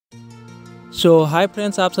Hi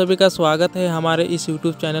friends, आप सभी का स्वागत है हमारे इस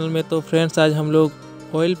यूट्यूब चैनल में। तो फ्रेंड्स, आज हम लोग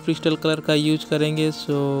ऑयल क्रिस्टल कलर का यूज करेंगे।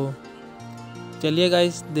 चलिए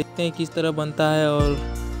गाइस, देखते हैं किस तरह बनता है। और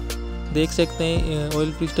देख सकते हैं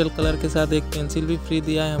ऑयल क्रिस्टल कलर के साथ एक पेंसिल भी फ्री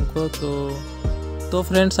दिया है हमको। तो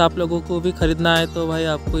फ्रेंड्स, आप लोगों को भी ख़रीदना है तो भाई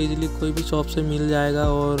आपको इजीली कोई भी शॉप से मिल जाएगा।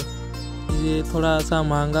 और ये थोड़ा सा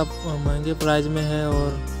महंगे प्राइस में है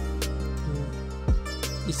और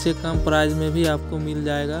इससे कम प्राइस में भी आपको मिल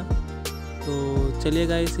जाएगा। तो चलिए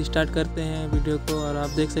गाइस, स्टार्ट करते हैं वीडियो को। और आप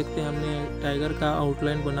देख सकते हैं हमने टाइगर का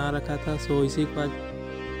आउटलाइन बना रखा था, इसी को आज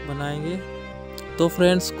बनाएंगे। तो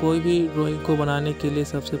फ्रेंड्स, कोई भी ड्राइंग को बनाने के लिए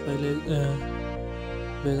सबसे पहले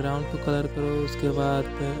बैकग्राउंड को कलर करो, उसके बाद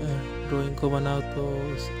ड्राइंग को बनाओ।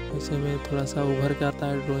 तो ऐसे में थोड़ा सा उभर के आता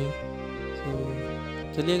है ड्राइंग।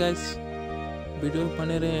 चलिए गाइस, वीडियो में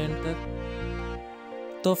बने रहे एंड तक।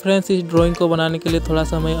 तो फ्रेंड्स, इस ड्राइंग को बनाने के लिए थोड़ा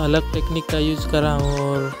सा मैं अलग टेक्निक का यूज़ कर रहा हूँ।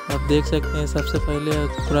 और आप देख सकते हैं सबसे पहले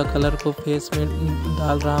पूरा कलर को फेस में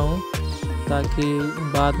डाल रहा हूँ, ताकि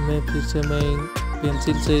बाद में फिर से मैं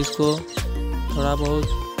पेंसिल से इसको थोड़ा बहुत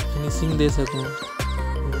फिनिशिंग दे सकूँ।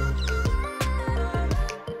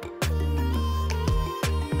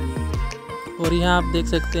 और यहाँ आप देख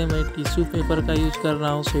सकते हैं मैं टिश्यू पेपर का यूज़ कर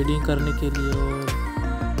रहा हूँ शेडिंग करने के लिए। और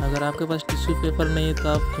अगर आपके पास टिश्यू पेपर नहीं है तो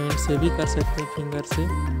आप हैंड से भी कर सकते हैं, फिंगर से।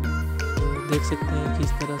 तो देख सकते हैं किस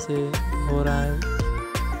तरह से हो रहा है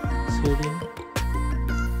शेडिंग।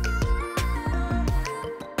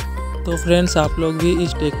 तो फ्रेंड्स, आप लोग भी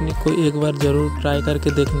इस टेक्निक को एक बार ज़रूर ट्राई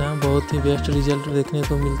करके देखना, बहुत ही बेस्ट रिजल्ट देखने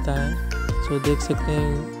को मिलता है। देख सकते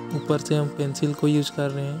हैं ऊपर से हम पेंसिल को यूज़ कर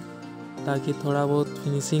रहे हैं ताकि थोड़ा बहुत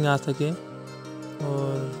फिनिशिंग आ सके।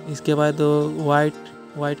 और इसके बाद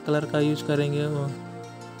वाइट कलर का यूज़ करेंगे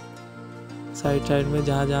साइड में,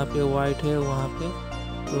 जहाँ पे वाइट है वहाँ पे।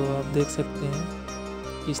 तो आप देख सकते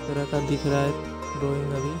हैं किस तरह का दिख रहा है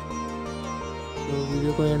ड्राइंग अभी। तो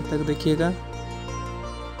वीडियो को एंड तक देखिएगा।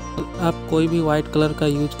 आप कोई भी वाइट कलर का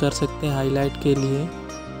यूज कर सकते हैं हाईलाइट के लिए।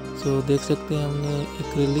 देख सकते हैं हमने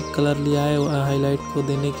एक्रिलिक कलर लिया है हाईलाइट को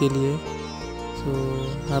देने के लिए।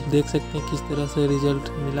 आप देख सकते हैं किस तरह से रिजल्ट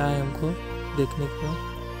मिला है हमको देखने को।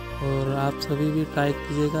 और आप सभी भी ट्राई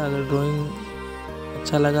कीजिएगा। अगर ड्राइंग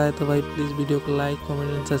अच्छा लगा है तो भाई प्लीज़ वीडियो को लाइक,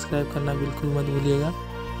 कमेंट एंड सब्सक्राइब करना बिल्कुल मत भूलिएगा।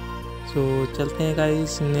 चलते हैं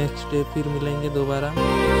गाइस, नेक्स्ट डे फिर मिलेंगे दोबारा।